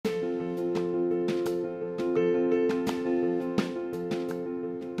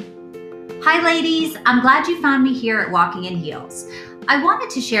Hi, ladies. I'm glad you found me here at Walking in Heels. I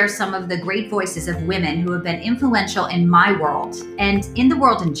wanted to share some of the great voices of women who have been influential in my world and in the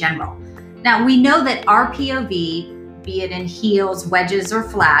world in general. Now, we know that our POV, be it in heels, wedges, or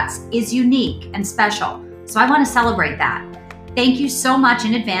flats, is unique and special. So I want to celebrate that. Thank you so much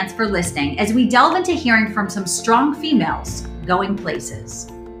in advance for listening as we delve into hearing from some strong females going places.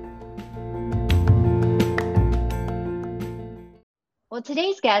 Well,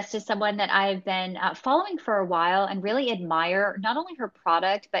 today's guest is someone that I've been following for a while and really admire not only her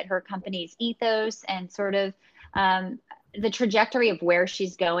product, but her company's ethos and sort of the trajectory of where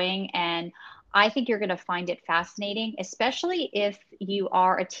she's going. And I think you're going to find it fascinating, especially if you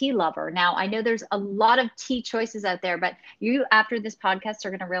are a tea lover. Now, I know there's a lot of tea choices out there, but you, after this podcast,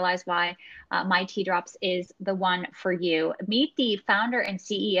 are going to realize why My Tea Drops is the one for you. Meet the founder and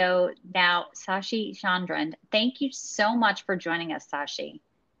CEO now, Sashee Chandran. Thank you so much for joining us, Sashee.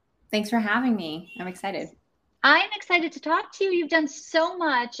 Thanks for having me. I'm excited. I'm excited to talk to you. You've done so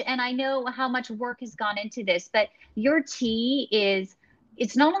much, and I know how much work has gone into this, but your tea is,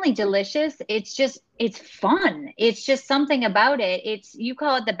 it's not only delicious, it's fun. It's just something about it. You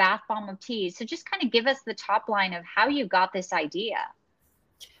call it the bath bomb of teas. So just kind of give us the top line of how you got this idea.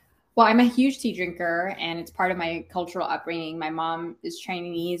 Well, I'm a huge tea drinker, and it's part of my cultural upbringing. My mom is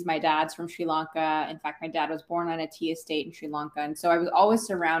Chinese. My dad's from Sri Lanka. In fact, my dad was born on a tea estate in Sri Lanka. And so I was always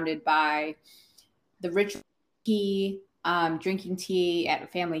surrounded by the rich tea, drinking tea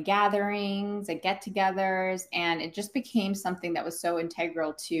at family gatherings, at get-togethers, and it just became something that was so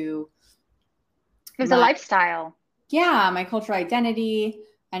integral to It was a lifestyle. Yeah, my cultural identity.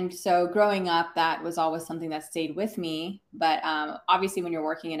 And so growing up, that was always something that stayed with me. But obviously, when you're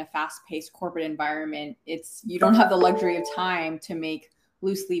working in a fast-paced corporate environment, you don't have the luxury of time to make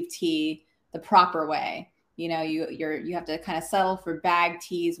loose leaf tea the proper way. You know, you have to kind of settle for bag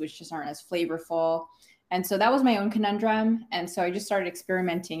teas, which just aren't as flavorful. And so that was my own conundrum. And so I just started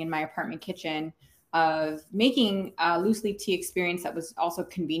experimenting in my apartment kitchen of making a loose leaf tea experience that was also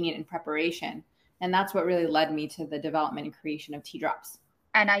convenient in preparation. And that's what really led me to the development and creation of Tea Drops.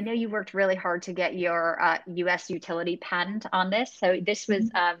 And I know you worked really hard to get your US utility patent on this. So this was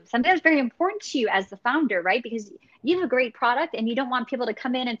something that's very important to you as the founder, right? Because you have a great product and you don't want people to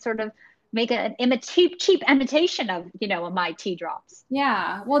come in and sort of make an cheap imitation of, a My Tea Drops.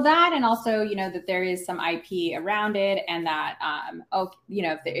 Yeah, well, that, and also, that there is some IP around it, and that,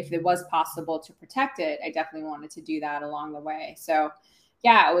 if it was possible to protect it, I definitely wanted to do that along the way. So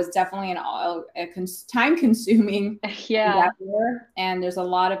yeah, it was definitely a time-consuming endeavor, and there's a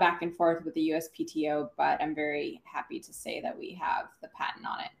lot of back and forth with the USPTO, but I'm very happy to say that we have the patent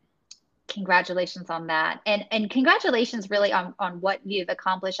on it. Congratulations on that. And congratulations really on what you've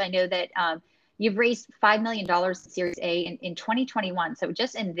accomplished. I know that you've raised $5 million in Series A in 2021. So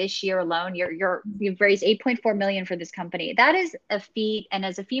just in this year alone, you've raised $8.4 million for this company. That is a feat. And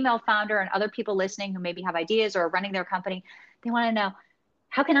as a female founder and other people listening who maybe have ideas or are running their company, they want to know,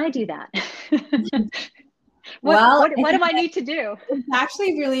 how can I do that? What do I need to do? It's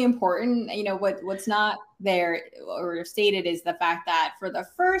actually really important. What's not there or stated is the fact that for the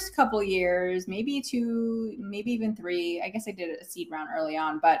first couple years, maybe 2, maybe even 3, I guess I did a seed round early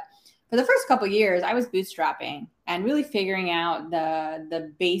on, but for the first couple years, I was bootstrapping and really figuring out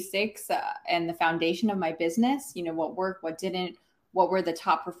the basics and the foundation of my business. What worked, what didn't, what were the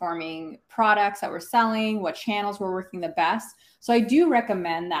top performing products that we're selling, what channels were working the best. So I do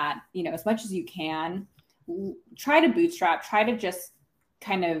recommend that, as much as you can, try to bootstrap, try to just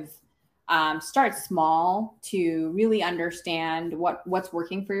kind of start small to really understand what's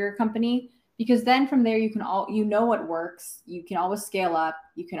working for your company, because then from there you can what works. You can always scale up.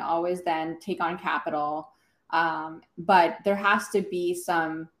 You can always then take on capital. But there has to be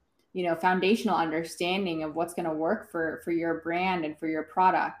some, foundational understanding of what's going to work for your brand and for your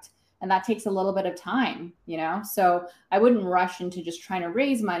product. And that takes a little bit of time, so I wouldn't rush into just trying to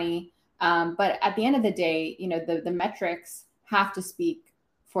raise money. But at the end of the day, the metrics have to speak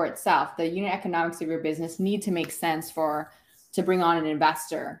for itself. The unit economics of your business need to make sense to bring on an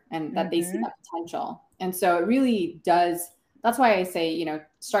investor and that they see that potential. And so it really does. That's why I say,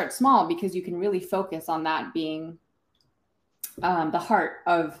 start small, because you can really focus on that being the heart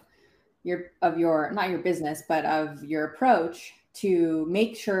of your, not your business, but of your approach to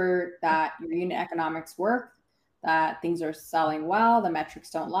make sure that your unit economics work, that things are selling well, the metrics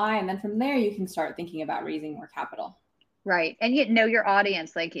don't lie. And then from there, you can start thinking about raising more capital. Right. And you know your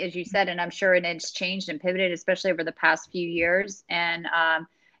audience, like, as you said, and I'm sure it's changed and pivoted, especially over the past few years. And,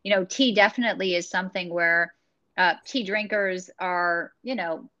 tea definitely is something where tea drinkers are,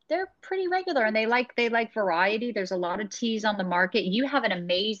 they're pretty regular, and they like variety. There's a lot of teas on the market. You have an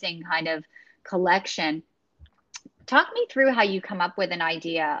amazing kind of collection. Talk me through how you come up with an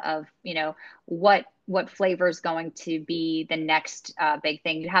idea of, what flavor is going to be the next big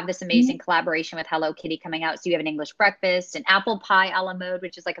thing. You have this amazing collaboration with Hello Kitty coming out. So you have an English breakfast, an apple pie a la mode,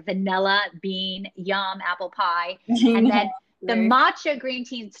 which is like a vanilla bean, yum, apple pie. And then the matcha green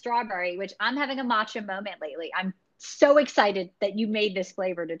tea and strawberry, which I'm having a matcha moment lately. I'm so excited that you made this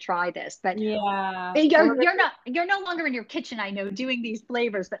flavor to try this. But Yeah, you're no longer in your kitchen, I know, doing these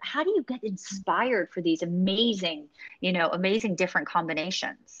flavors, but how do you get inspired for these amazing, amazing different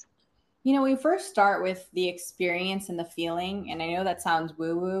combinations? We first start with the experience and the feeling. And I know that sounds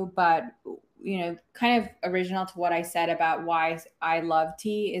woo-woo, but, kind of original to what I said about why I love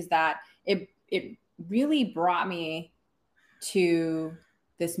tea is that it really brought me to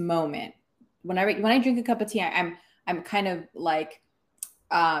this moment. When I drink a cup of tea, I'm kind of like,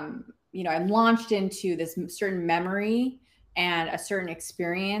 I'm launched into this certain memory and a certain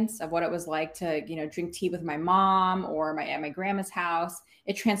experience of what it was like to, drink tea with my mom or at my grandma's house.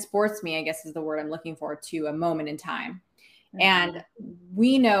 It transports me, I guess is the word I'm looking for, to a moment in time. Mm-hmm. And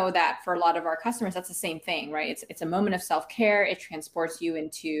we know that for a lot of our customers, that's the same thing, right? It's a moment of self-care. It transports you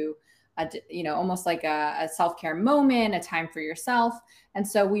into almost like a self-care moment, a time for yourself. And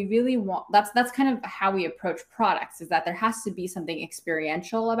so we really want, that's kind of how we approach products, is that there has to be something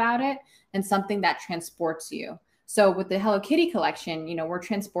experiential about it and something that transports you. So with the Hello Kitty collection, we're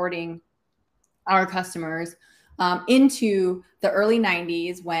transporting our customers into the early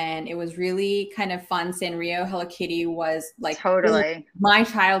 90s when it was really kind of fun. Sanrio Hello Kitty was like totally my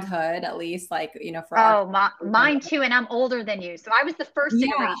childhood, at least, like, for mine too. And I'm older than you. So I was the first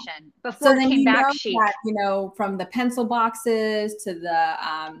iteration before it came back chic. That, from the pencil boxes to the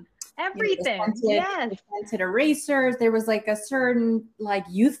everything. The scented erasers, there was like a certain like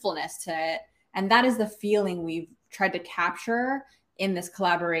youthfulness to it. And that is the feeling we've tried to capture in this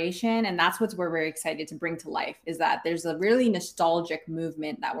collaboration. And that's what we're very excited to bring to life, is that there's a really nostalgic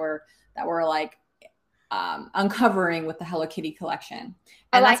movement that we're like uncovering with the Hello Kitty collection.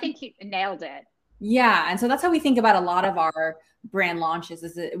 And I think you nailed it. Yeah. And so that's how we think about a lot of our brand launches,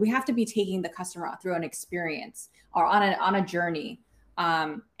 is that we have to be taking the customer through an experience or on a journey.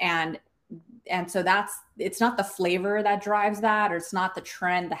 And so it's not the flavor that drives that, or it's not the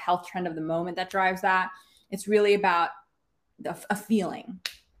trend, the health trend of the moment that drives that. It's really about a feeling.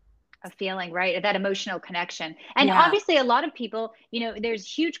 Right? That emotional connection. And obviously a lot of people,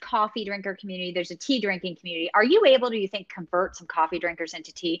 there's huge coffee drinker community. There's a tea drinking community. Are you able to, you think, convert some coffee drinkers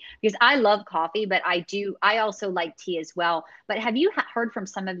into tea? Because I love coffee, but I also like tea as well. But have you heard from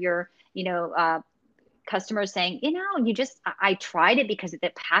some of your, customers saying, I tried it because of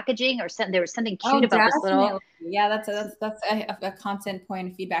the packaging, or something, there was something cute about this little. Yeah, that's a constant point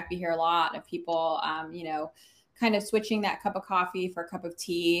of feedback. We hear a lot of people, kind of switching that cup of coffee for a cup of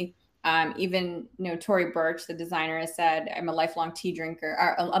tea. Even, Tory Burch, the designer, has said, I'm a lifelong tea drinker,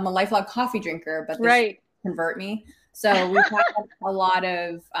 or I'm a lifelong coffee drinker, but this convert me. So we've had a lot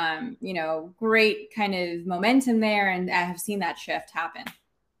of, great kind of momentum there, and I have seen that shift happen.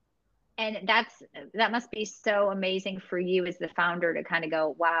 And that must be so amazing for you as the founder to kind of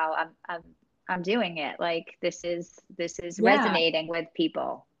go, wow, I'm doing it. Like this is resonating with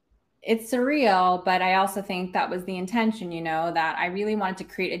people. It's surreal, but I also think that was the intention, that I really wanted to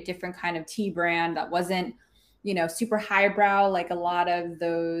create a different kind of tea brand that wasn't, super highbrow, like a lot of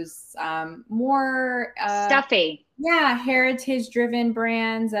those more stuffy. Yeah, heritage driven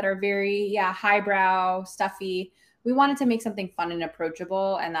brands that are very, highbrow, stuffy. We wanted to make something fun and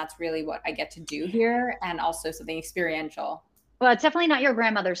approachable, and that's really what I get to do here, and also something experiential. Well, it's definitely not your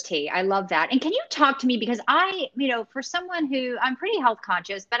grandmother's tea. I love that. And can you talk to me, because for someone who, I'm pretty health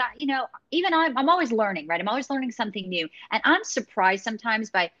conscious, but even I'm always learning, right? I'm always learning something new. And I'm surprised sometimes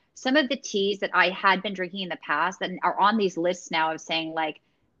by some of the teas that I had been drinking in the past that are on these lists now of saying like,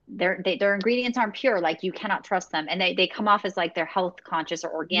 their ingredients aren't pure, like you cannot trust them, and they come off as like they're health conscious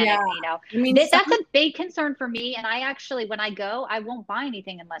or organic. That's a big concern for me. And I actually, when I go, I won't buy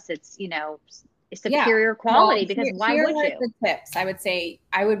anything unless it's superior quality, because why would you? The tips, I would say,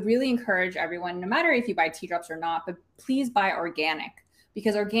 I would really encourage everyone, no matter if you buy tea drops or not, but please buy organic,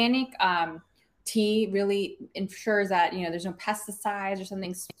 because organic tea really ensures that there's no pesticides or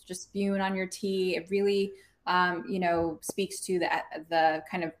something just spewing on your tea. It really speaks to the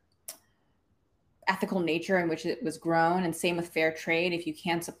kind of ethical nature in which it was grown. And same with fair trade. If you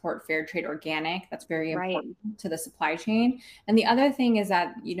can support fair trade organic, that's very important to the supply chain. And the other thing is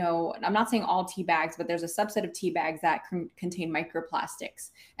that, I'm not saying all tea bags, but there's a subset of tea bags that contain microplastics.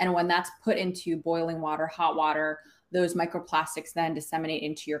 And when that's put into boiling water, hot water, those microplastics then disseminate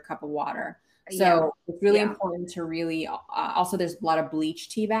into your cup of water. So it's really important to really, also there's a lot of bleach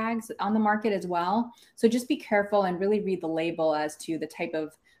tea bags on the market as well. So just be careful and really read the label as to the type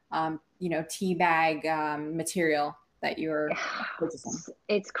of, tea bag material that you're purchasing.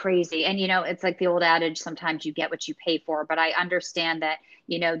 It's crazy. And, it's like the old adage, sometimes you get what you pay for, but I understand that,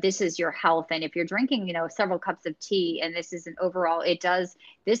 this is your health. And if you're drinking, several cups of tea, and this is an overall,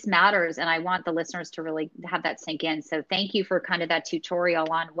 this matters. And I want the listeners to really have that sink in. So thank you for kind of that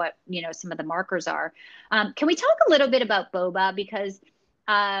tutorial on what, some of the markers are. Can we talk a little bit about boba? Because,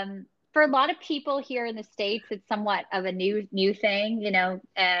 for a lot of people here in the States, it's somewhat of a new thing,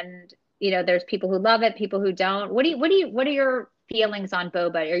 and there's people who love it, people who don't. What are your feelings on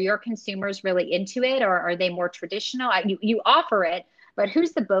boba? Are your consumers really into it, or are they more traditional? You offer it, but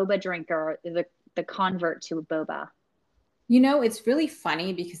who's the boba drinker, the convert to boba? It's really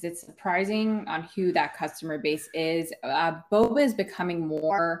funny because it's surprising on who that customer base is. Boba is becoming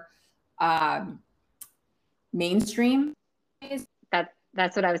more mainstream.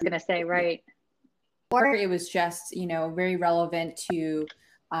 That's what I was going to say, right? Or it was just, very relevant to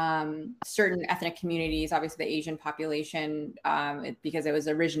certain ethnic communities, obviously the Asian population, because it was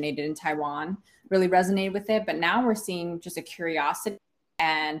originated in Taiwan, really resonated with it. But now we're seeing just a curiosity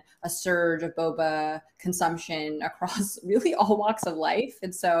and a surge of boba consumption across really all walks of life.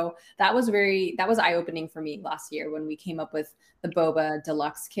 And so that was eye-opening for me last year when we came up with the boba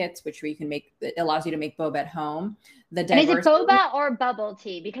deluxe kits, which it allows you to make boba at home. And is it boba or bubble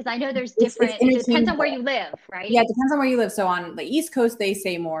tea? Because I know there's different, it depends on where you live, right? Yeah, it depends on where you live. So on the East Coast, they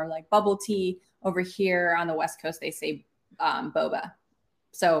say more like bubble tea. Over here on the West Coast, they say boba.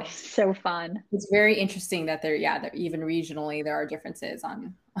 So fun. It's very interesting that there even regionally there are differences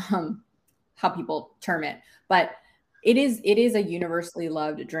on how people term it, but it is a universally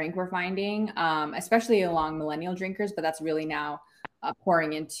loved drink we're finding, especially along millennial drinkers. But that's really now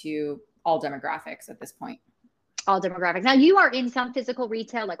pouring into all demographics at this point. All demographics. Now you are in some physical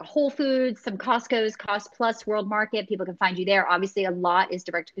retail, like a Whole Foods, some Costco's, Cost Plus, World Market. People can find you there. Obviously, a lot is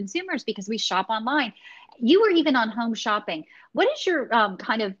direct to consumers because we shop online. You were even on home shopping. What is your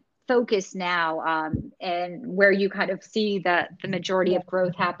kind of focus now, and where you kind of see the majority of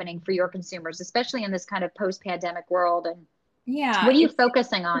growth happening for your consumers, especially in this kind of post-pandemic world? And what are you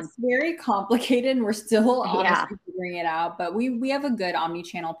focusing on? It's very complicated, and we're still honestly figuring it out. But we have a good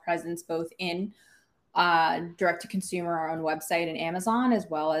omni-channel presence, both in direct to consumer, our own website and Amazon, as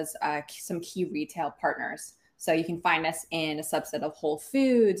well as some key retail partners. So you can find us in a subset of Whole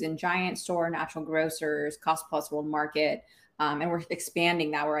Foods and Giant Store, Natural Grocers, Cost Plus, World Market. And we're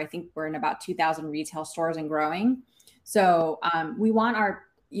expanding that, where I think we're in about 2,000 retail stores and growing. So we want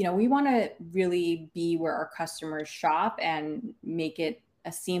to really be where our customers shop and make it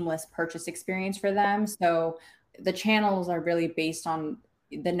a seamless purchase experience for them. So the channels are really based on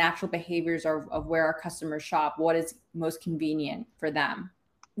the natural behaviors of where our customers shop, what is most convenient for them.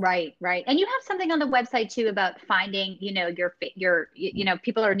 Right. And you have something on the website too about finding, your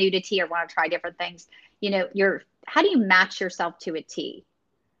people are new to tea or want to try different things. How do you match yourself to a tea?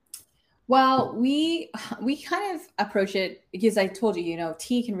 Well, we kind of approach it because I told you,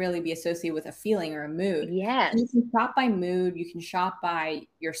 tea can really be associated with a feeling or a mood. Yes. And you can shop by mood. You can shop by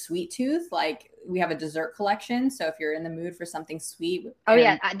your sweet tooth. Like we have a dessert collection. So if you're in the mood for something sweet. Oh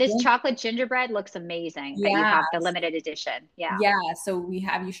yeah. This chocolate gingerbread looks amazing. That you have the limited edition. Yeah. Yeah. So we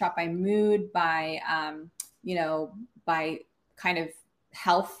have you shop by mood, by, by kind of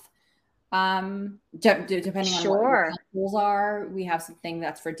health. Depending on what your goals are. We have something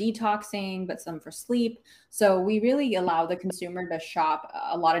that's for detoxing, but some for sleep. So we really allow the consumer to shop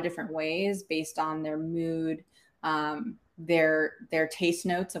a lot of different ways based on their mood, their taste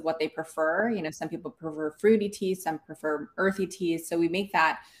notes of what they prefer. Some people prefer fruity teas, some prefer earthy teas. So we make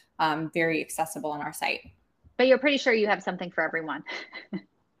that very accessible on our site. But you're pretty sure you have something for everyone.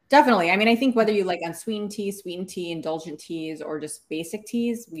 Definitely. I mean, I think whether you like unsweetened tea, sweetened tea, indulgent teas, or just basic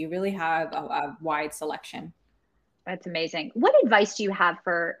teas, we really have a wide selection. That's amazing. What advice do you have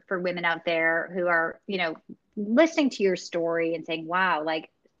for women out there who are, listening to your story and saying, wow, like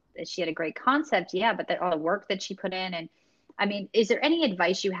she had a great concept. Yeah. But all the work that she put in. And I mean, is there any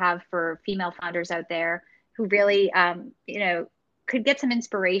advice you have for female founders out there who really, could get some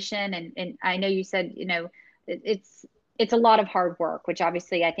inspiration? And I know you said, it's a lot of hard work, which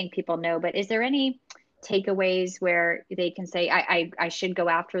obviously I think people know, but is there any takeaways where they can say, I should go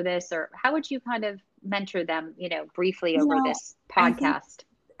after this? Or how would you kind of mentor them, briefly over this podcast?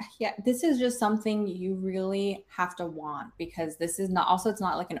 This is just something you really have to want, because this is it's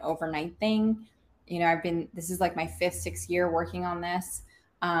not like an overnight thing. This is like my 5th, 6th year working on this.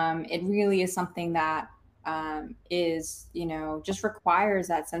 It really is something that is, just requires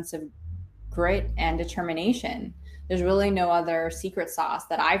that sense of grit and determination. There's really no other secret sauce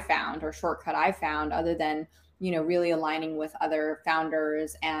that I found or shortcut I found other than, really aligning with other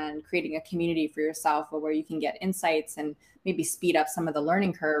founders and creating a community for yourself where you can get insights and maybe speed up some of the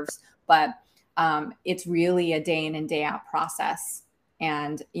learning curves. But it's really a day in and day out process.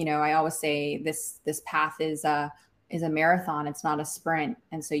 And, I always say this path is a marathon. It's not a sprint.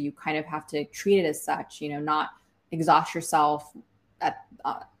 And so you kind of have to treat it as such, not exhaust yourself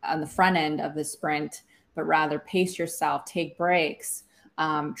on the front end of the sprint, but rather pace yourself, take breaks,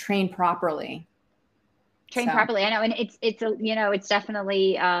 train properly. Properly. I know. And it's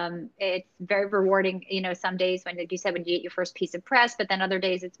definitely, it's very rewarding, some days when, like you said, when you get your first piece of press, but then other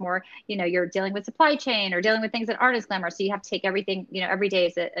days it's more, you're dealing with supply chain or dealing with things that aren't as glamorous. So you have to take everything, every day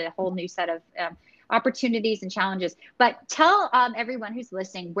is a whole new set of opportunities and challenges. But tell everyone who's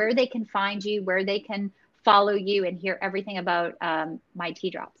listening where they can find you, where they can follow you and hear everything about My Tea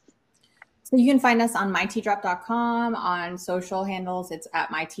Drops. So you can find us on myteadrop.com, on social handles. It's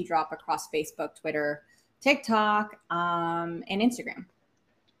at My Tea Drop across Facebook, Twitter, TikTok, and Instagram.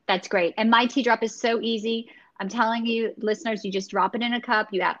 That's great. And My Tea Drop is so easy. I'm telling you, listeners, you just drop it in a cup,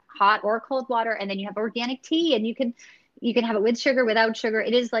 you add hot or cold water, and then you have organic tea, and you can have it with sugar, without sugar.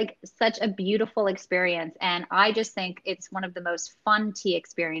 It is like such a beautiful experience. And I just think it's one of the most fun tea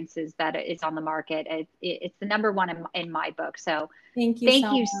experiences that is on the market. It's the number one in my book. So thank you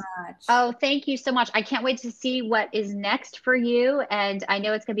so much. Oh, thank you so much. I can't wait to see what is next for you. And I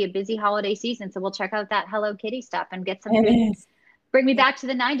know it's going to be a busy holiday season. So we'll check out that Hello Kitty stuff and get some. Bring me back to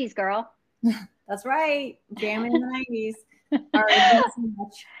the 90s, girl. That's right. Jamming in the 90s. All right. Thanks so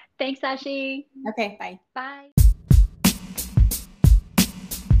much. Thanks, Sashee. Okay. Bye. Bye.